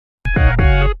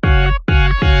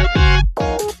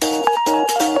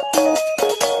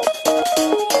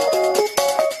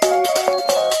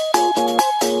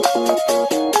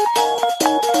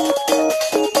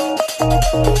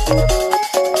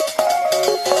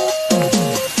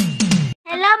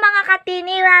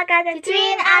Queenie, welcome to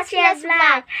Twin Asia's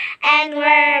Vlog. And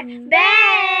we're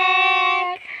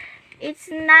back! It's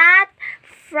not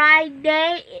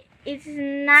Friday, it's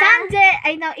not Sunday.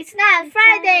 I know it's not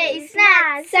Friday, it's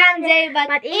not Sunday,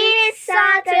 but it's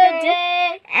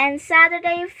Saturday. And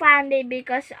Saturday fun day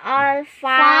because all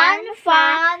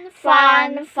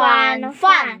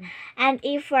Fun. And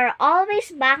if we're always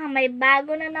back, may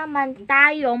bago na naman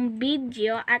tayong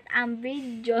video at ang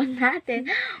video natin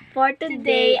for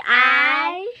today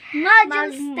ay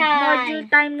module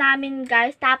time namin,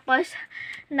 guys. Tapos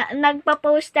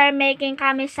nagpa-poster making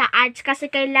kami sa arts kasi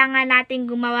kailangan natin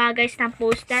gumawa, guys, ng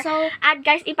poster. At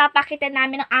guys, ipapakita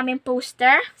namin ang aming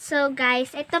poster. So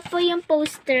guys, ito po yung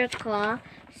poster ko.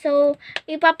 So,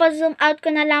 ipapa-zoom out ko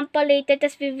na lang po later,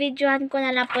 tapos bibidyohan ko na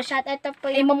lang po siya. At ito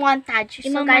po yung Imamontage.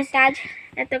 So guys,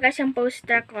 ito guys yung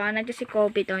poster ko. Si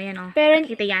COVID, yan o. Pero,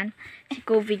 Kita yan. Si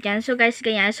COVID yan. So guys,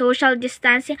 ganyan. Social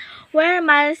distancing. Wear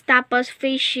mask, tapos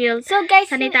face shield. so guys,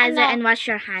 Sanitizer and wash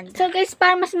your hands. So guys,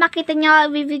 para mas makita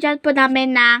nyo, bibidyohan po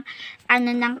namin ng,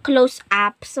 ng close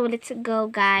up. So let's go,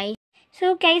 guys.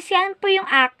 So guys, yan po yung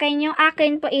akin. Yung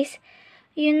akin po is,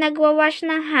 yung nagwawash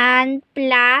ng hand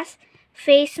plus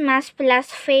face mask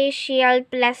plus face shield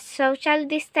plus social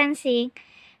distancing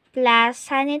plus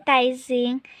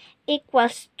sanitizing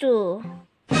equals to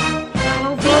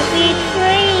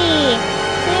COVID-free.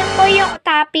 So, yun po yung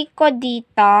topic ko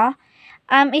dito.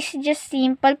 Is just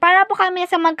simple. Para po kami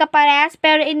sa magkaparehas,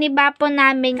 pero iniba po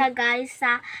namin Guys,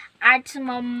 sa arts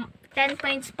mo, 10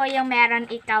 points po yung meron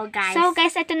ikaw, guys. So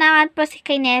guys, ito naman po si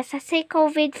Kinesa. Si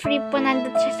COVID-free po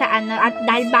nandun siya sa at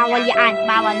dahil bawal yan.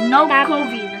 Bawal. No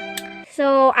COVID.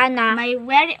 So, May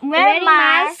wear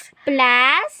mask.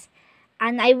 Plus,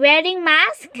 I wearing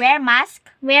mask. Wear mask.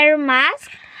 Wear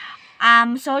mask.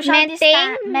 Social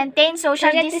maintain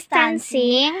social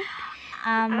distancing.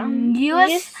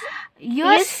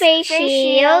 Use face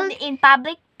shield in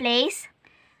public place.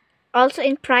 Also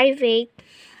in private.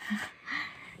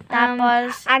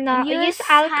 Tapos, use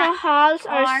alcohols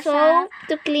or soap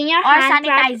to clean your or hand.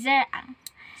 sanitizer.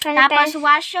 Tapos,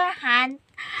 wash your hand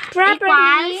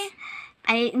properly.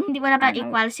 Hindi mo na pala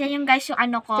equals. Yan yung guys, yung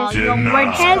yung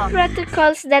words ko. Health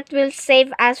protocols that will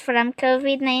save us from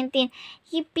COVID-19.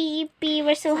 Yippee, yippee.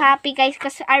 We're so happy, guys,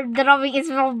 because our drawing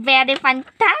is very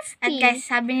fantastic. At guys,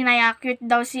 sabi nila, cute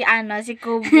daw si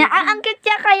COVID. ang cute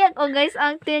niya kaya, guys.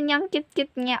 Ang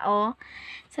cute niya,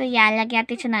 So, yan. Lagyan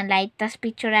natin siya ng light. Tapos,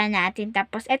 picturean natin.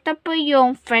 Tapos, ito po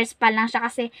yung first pa lang siya.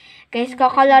 Kasi, guys,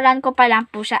 kokoloran ko pa lang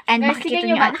po siya. And, guys, makikita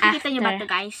nyo ang nakikita nyo ba ito,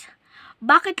 guys?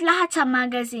 Bakit lahat sa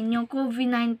magazine, yung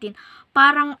COVID-19,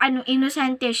 parang,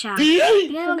 inosente siya?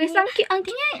 Tingnan mo, guys.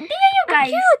 Tingnan nyo,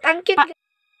 guys. Ang cute.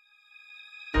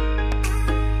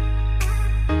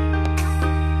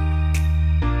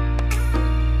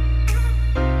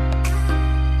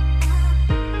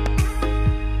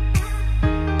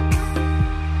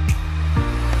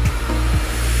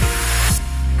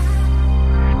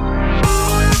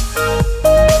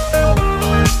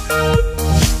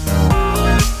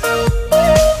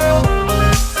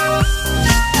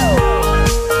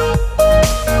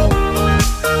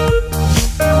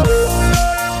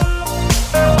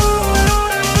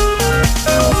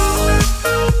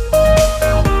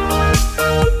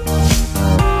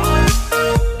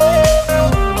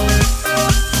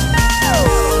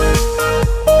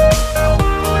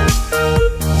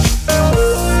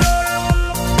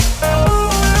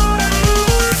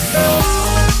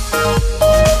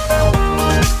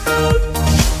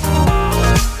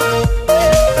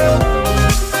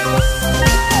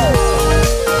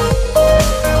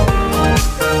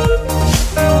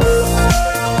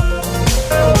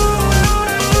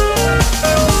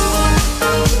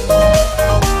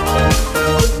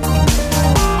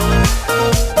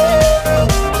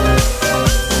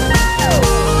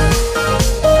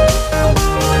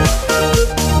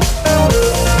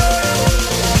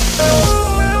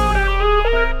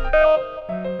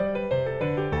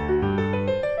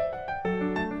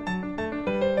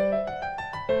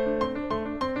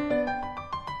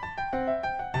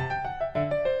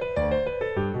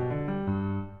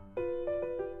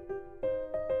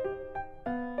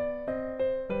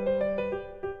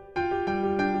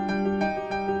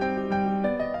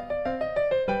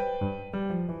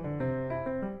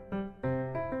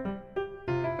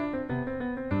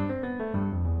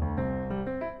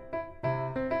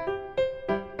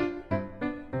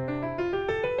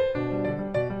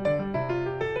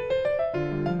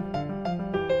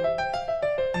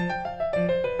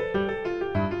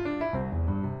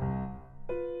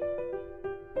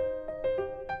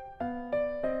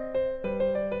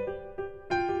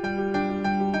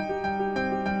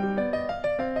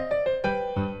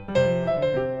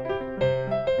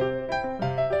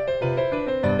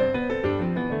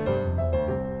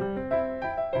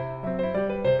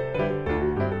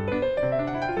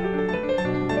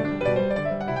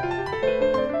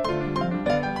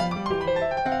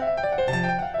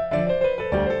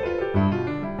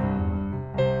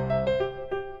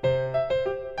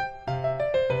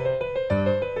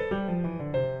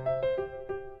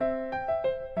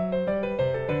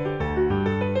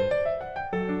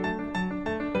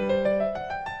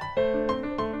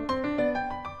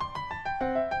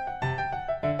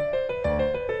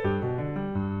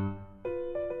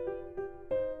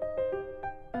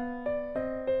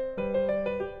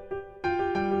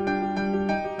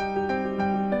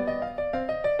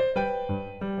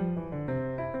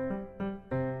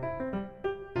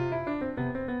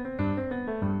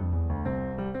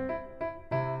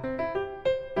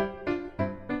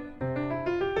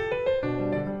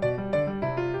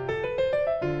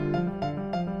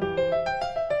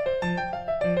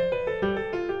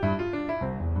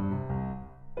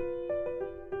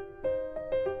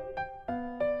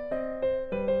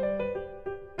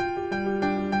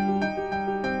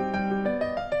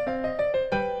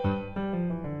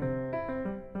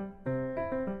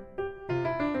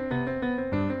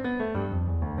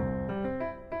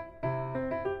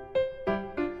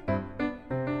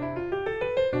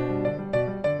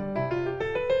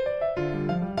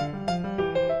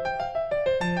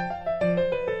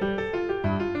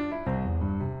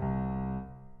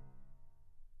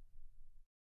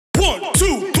 1,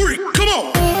 2, 3, come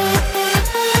on! Come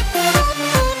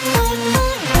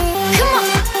on,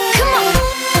 come on.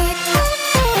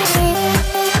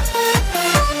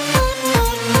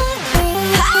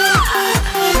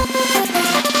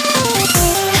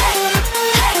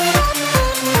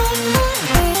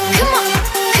 Come on,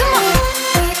 come on.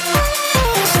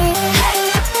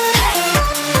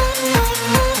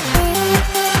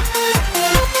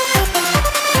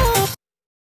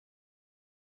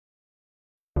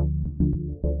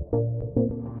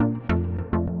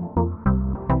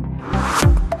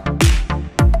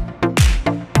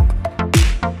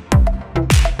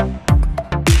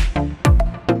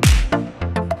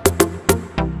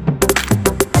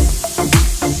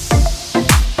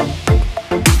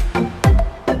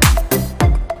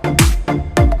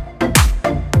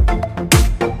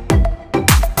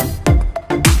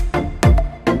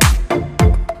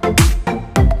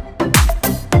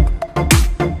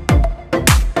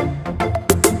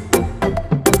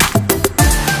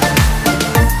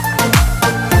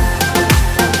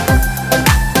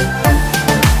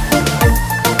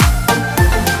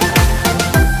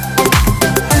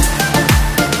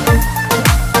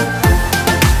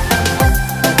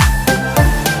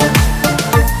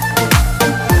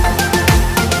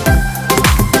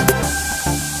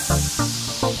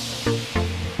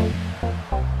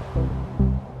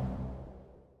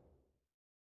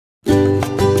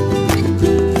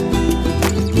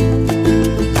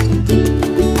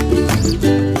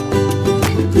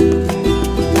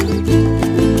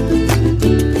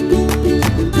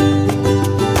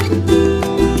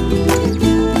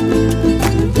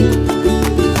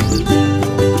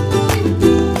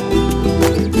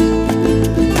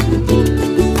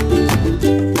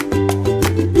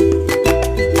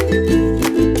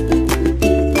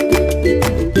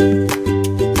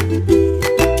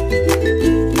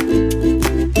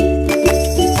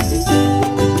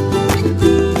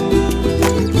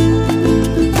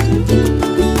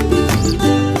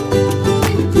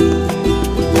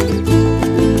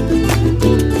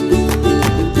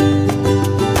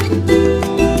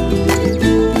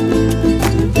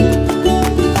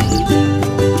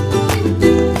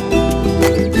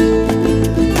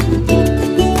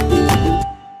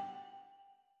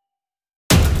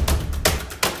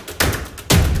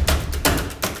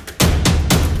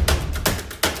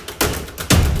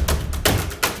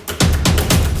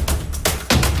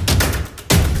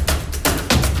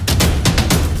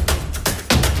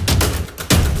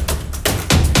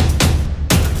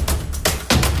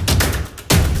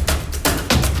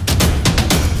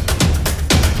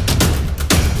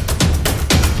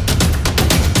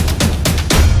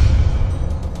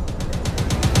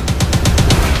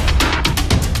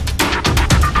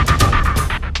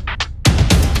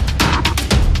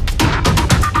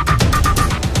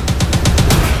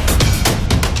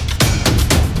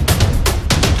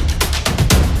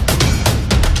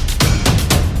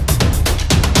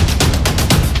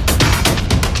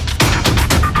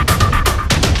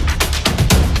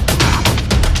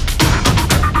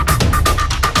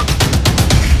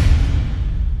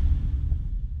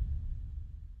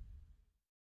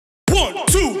 One,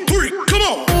 two,